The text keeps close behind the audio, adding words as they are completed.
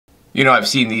You know, I've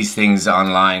seen these things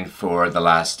online for the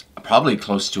last probably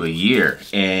close to a year,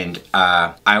 and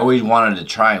I always wanted to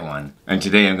try one, and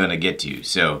today I'm gonna get to.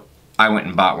 So I went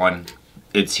and bought one.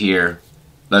 It's here.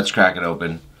 Let's crack it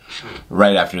open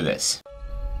right after this.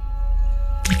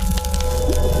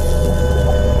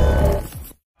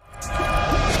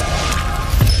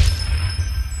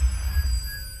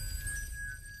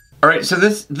 Alright, so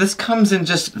this comes in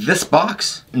just this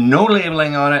box. No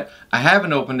labeling on it. I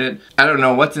haven't opened it. I don't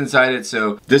know what's inside it,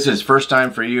 so this is first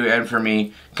time for you and for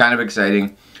me. Kind of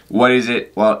exciting. What is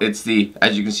it? Well, it's the,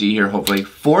 as you can see here, hopefully,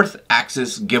 4th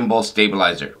axis gimbal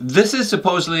stabilizer. This is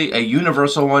supposedly a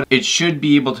universal one. It should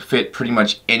be able to fit pretty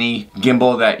much any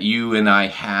gimbal that you and I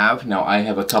have. Now, I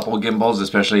have a couple gimbals,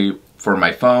 especially for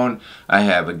my phone. I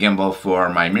have a gimbal for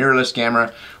my mirrorless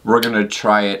camera. We're gonna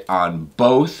try it on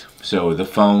both, so the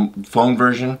phone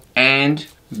version and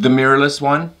the mirrorless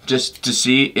one, just to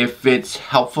see if it's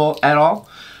helpful at all.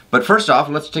 But first off,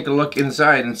 let's take a look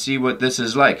inside and see what this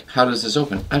is like. How does this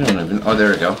open? I don't even, oh,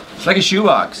 there we go. It's like a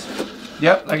shoebox.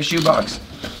 Yep, like a shoebox.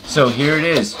 So here it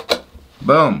is.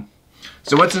 Boom.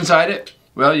 So what's inside it?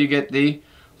 Well, you get the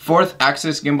 4th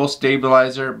axis gimbal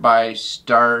stabilizer by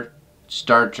Star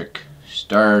Trek.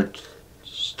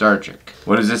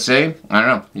 What does it say? I don't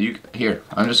know. Here,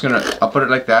 I'll put it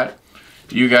like that.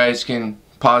 You guys can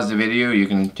pause the video, you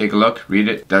can take a look, read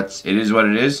it. It is what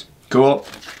it is. Cool.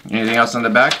 Anything else on the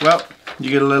back? Well, you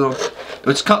get a little,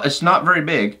 it's not very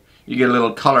big. You get a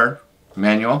little color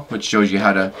manual, which shows you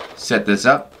how to set this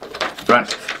up.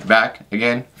 Front, back.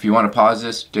 Again, if you want to pause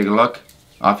this, take a look.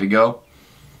 Off you go.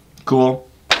 Cool.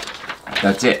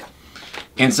 That's it.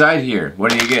 Inside here,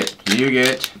 what do you get? You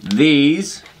get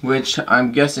these, which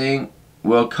I'm guessing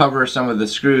will cover some of the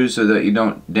screws so that you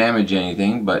don't damage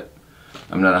anything, but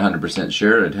I'm not 100%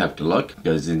 sure. I'd have to look,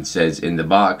 because it says in the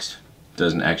box.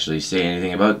 Doesn't actually say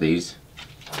anything about these.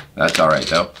 That's alright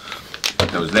though. Put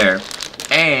those there.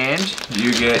 And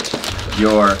you get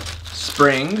your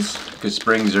springs, because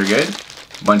springs are good.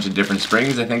 A bunch of different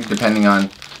springs, I think, depending on,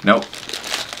 nope,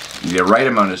 the right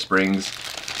amount of springs.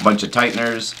 A bunch of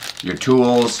tighteners, your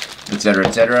tools, etc.,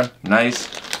 etc. Nice.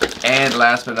 And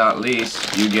last but not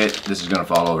least, you get, this is going to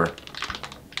fall over.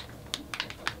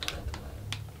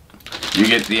 You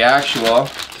get the actual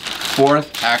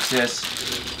 4th axis.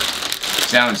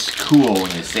 Sounds cool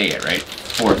when you say it, right?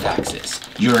 4th axis.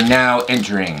 You're now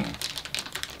entering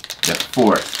the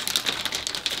 4th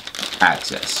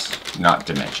axis, not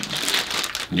dimension.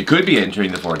 You could be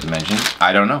entering the 4th dimension.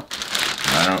 I don't know.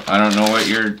 I don't know what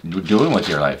you're doing with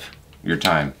your life, your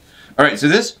time. All right, so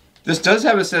this does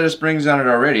have a set of springs on it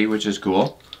already, which is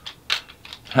cool.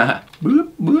 Boop,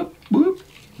 boop, boop.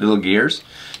 Little gears.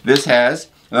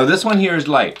 Now this one here is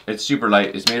light. It's super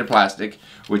light. It's made of plastic,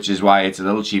 which is why it's a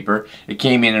little cheaper. It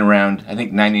came in around, I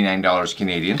think, $99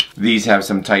 Canadian. These have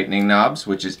some tightening knobs,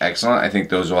 which is excellent. I think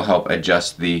those will help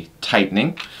adjust the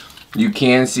tightening. You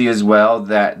can see as well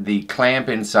that the clamp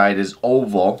inside is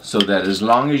oval, so that as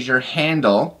long as your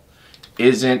handle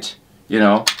isn't, you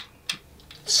know,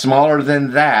 smaller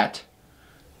than that,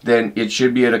 then it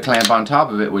should be able to clamp on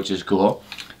top of it, which is cool.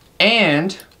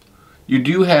 And you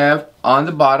do have on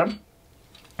the bottom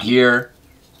here,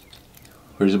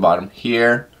 where's the bottom?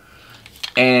 Here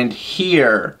and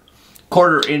here,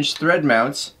 1/4 inch thread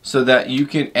mounts, so that you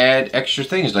can add extra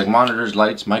things like monitors,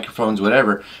 lights, microphones,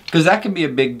 whatever, because that can be a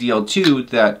big deal too,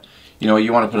 that, you know,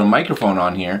 you want to put a microphone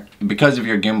on here because of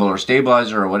your gimbal or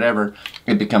stabilizer or whatever,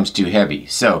 it becomes too heavy.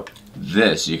 So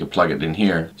this, you can plug it in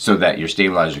here so that your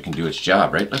stabilizer can do its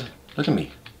job, right? Look at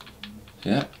me.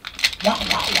 Yeah.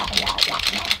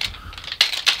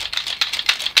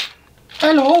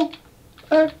 Hello.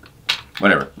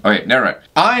 Whatever. Okay, never mind.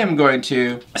 I am going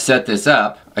to set this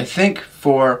up. I think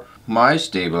for my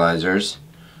stabilizers,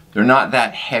 they're not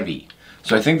that heavy.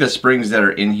 So I think the springs that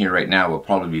are in here right now will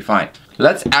probably be fine.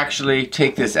 Let's actually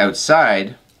take this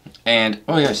outside and,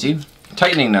 oh yeah, see?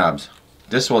 Tightening knobs.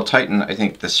 This will tighten, I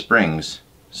think, the springs.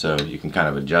 So you can kind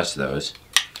of adjust those.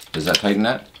 Does that tighten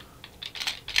that?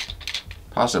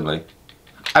 Possibly.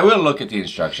 I will look at the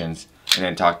instructions and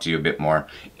then talk to you a bit more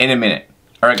in a minute.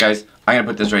 Alright guys, I'm going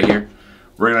to put this right here.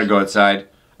 We're going to go outside.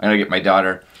 I'm going to get my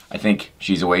daughter. I think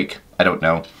she's awake. I don't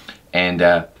know. And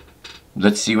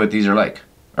let's see what these are like.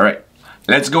 Alright,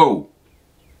 let's go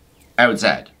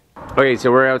outside. Okay, so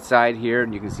we're outside here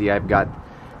and you can see I've got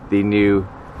the new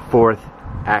 4th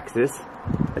axis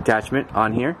attachment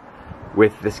on here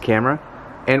with this camera.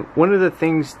 And one of the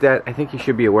things that I think you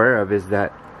should be aware of is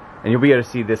that, and you'll be able to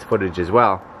see this footage as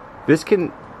well, this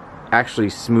can actually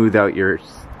smooth out your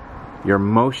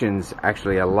motions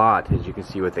actually a lot, as you can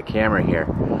see with the camera here.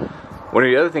 One of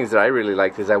the other things that I really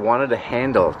liked is I wanted a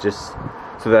handle just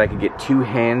so that I can get two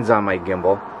hands on my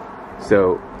gimbal.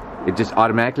 So it just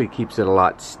automatically keeps it a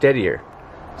lot steadier.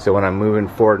 So when I'm moving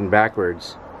forward and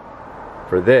backwards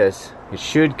for this, it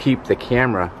should keep the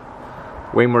camera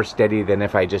way more steady than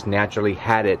if I just naturally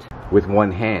had it with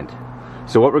one hand.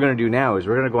 So what we're gonna do now is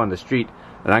we're gonna go on the street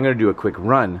and I'm gonna do a quick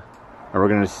run and we're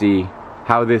gonna see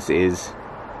how this is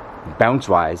bounce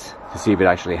wise to see if it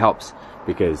actually helps,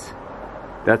 because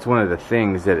that's one of the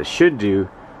things that it should do,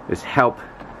 is help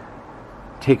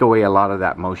take away a lot of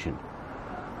that motion.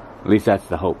 At least that's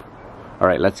the hope.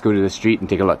 Alright, let's go to the street and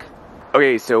take a look.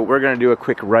 Okay, so we're gonna do a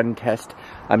quick run test.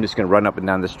 I'm just gonna run up and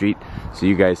down the street so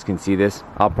you guys can see this.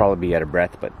 I'll probably be out of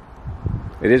breath, but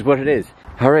it is what it is.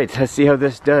 Alright, let's see how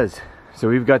this does. So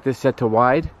we've got this set to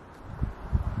wide.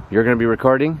 You're gonna be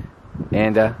recording,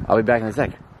 and I'll be back in a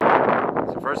sec.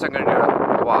 So first I'm gonna do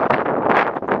a walk.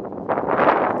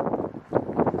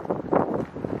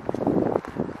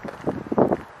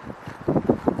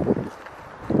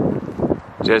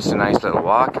 Just a nice little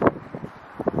walk.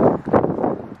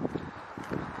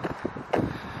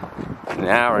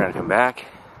 Now we're gonna come back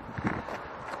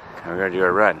and we're gonna do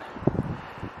a run.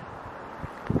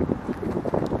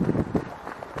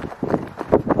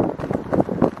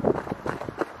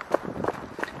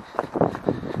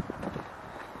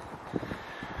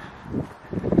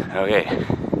 Okay.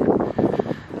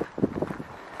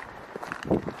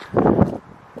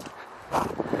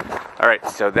 Alright,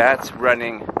 so that's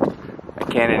running a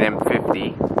Canon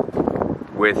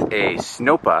M50 with a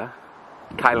Snopa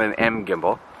Canon M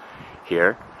gimbal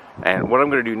here. And what I'm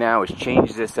going to do now is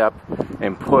change this up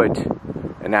and put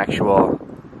an actual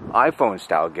iPhone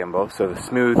style gimbal, so the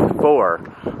Smooth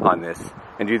 4 on this,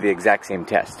 and do the exact same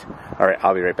test. Alright,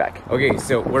 I'll be right back. Okay,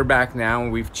 so we're back now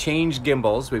and we've changed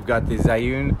gimbals. We've got the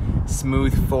Zhiyun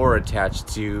Smooth 4 attached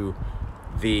to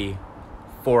the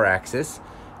 4-axis.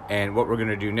 And what we're going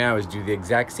to do now is do the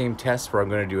exact same test where I'm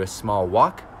going to do a small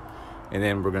walk. And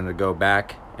then we're going to go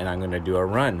back and I'm going to do a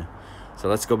run. So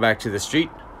let's go back to the street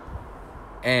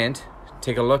and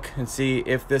take a look and see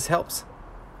if this helps.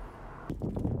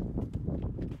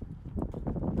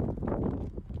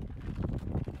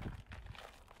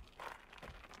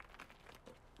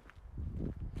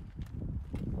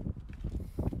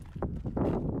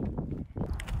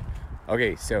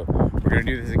 Okay, so we're gonna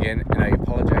do this again, and I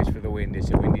apologize for the wind.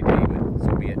 It's a windy day, but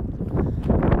so be it.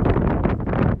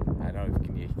 I don't know,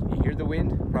 can you hear the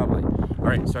wind? Probably. All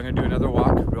right, so I'm gonna do another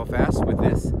walk real fast with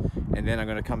this, and then I'm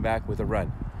gonna come back with a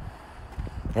run.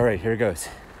 All right, here it goes.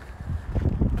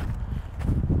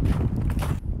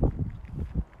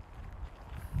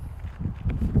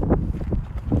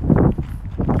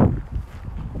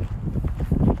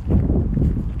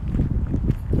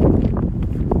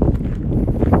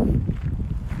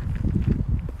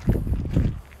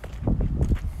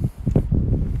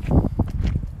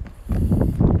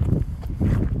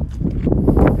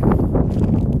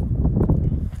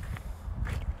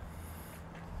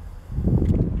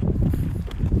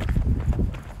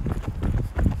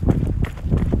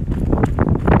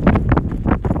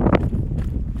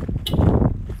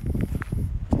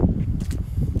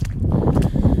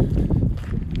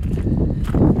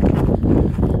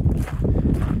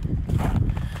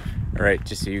 Alright,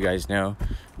 just so you guys know,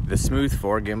 the Smooth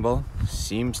 4 gimbal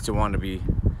seems to want to be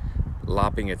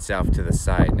lopping itself to the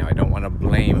side. Now I don't want to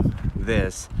blame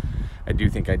this. I do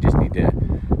think I just need to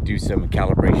do some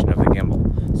calibration of the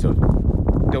gimbal. So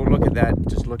don't look at that,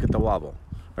 just look at the wobble.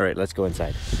 Alright, let's go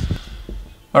inside.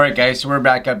 Alright guys, so we're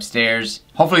back upstairs.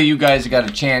 Hopefully you guys got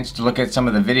a chance to look at some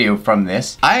of the video from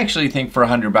this. I actually think for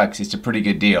 $100 it's a pretty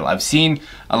good deal. I've seen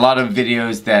a lot of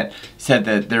videos that said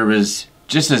that there was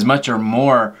just as much or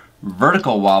more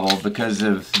vertical wobble because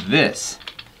of this.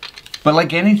 But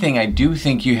like anything, I do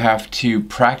think you have to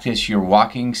practice your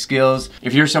walking skills.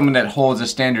 If you're someone that holds a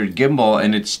standard gimbal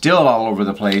and it's still all over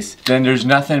the place, then there's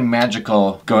nothing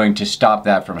magical going to stop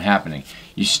that from happening.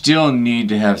 You still need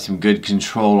to have some good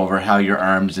control over how your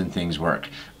arms and things work.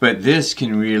 But this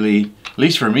can really, at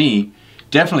least for me,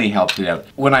 definitely help it out.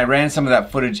 When I ran some of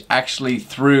that footage actually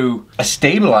through a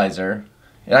stabilizer,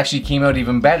 it actually came out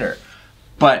even better.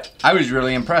 But I was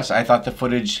really impressed. I thought the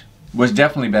footage was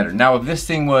definitely better. Now, if this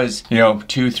thing was, you know,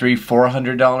 $200, $300,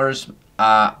 $400,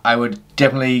 I would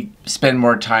definitely spend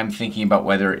more time thinking about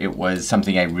whether it was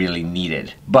something I really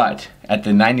needed. But at the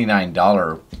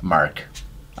 $99 mark,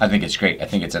 I think it's great. I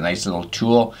think it's a nice little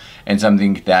tool and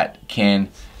something that can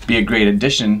be a great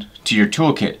addition to your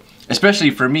toolkit.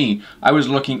 Especially for me, I was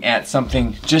looking at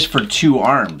something just for 2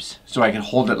 arms, so I could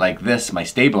hold it like this, my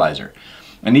stabilizer.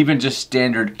 And even just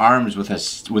standard arms with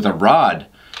a rod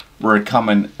were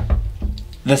coming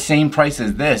the same price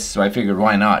as this, so I figured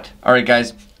why not. Alright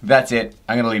guys, that's it.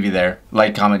 I'm gonna leave you there.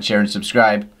 Like, comment, share, and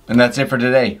subscribe. And that's it for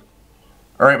today.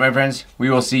 Alright, my friends, we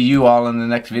will see you all in the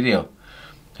next video.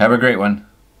 Have a great one.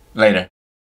 Later.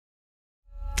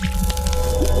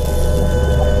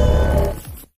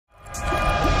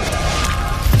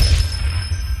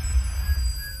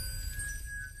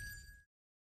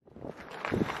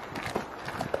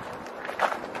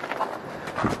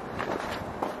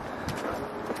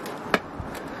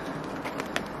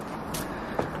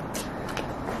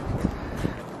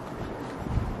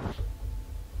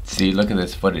 See, look at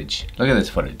this footage. Look at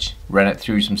this footage. Run it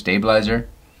through some stabilizer.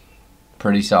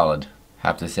 Pretty solid,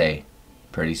 have to say.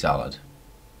 Pretty solid.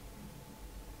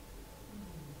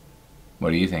 What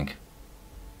do you think?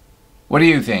 What do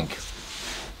you think?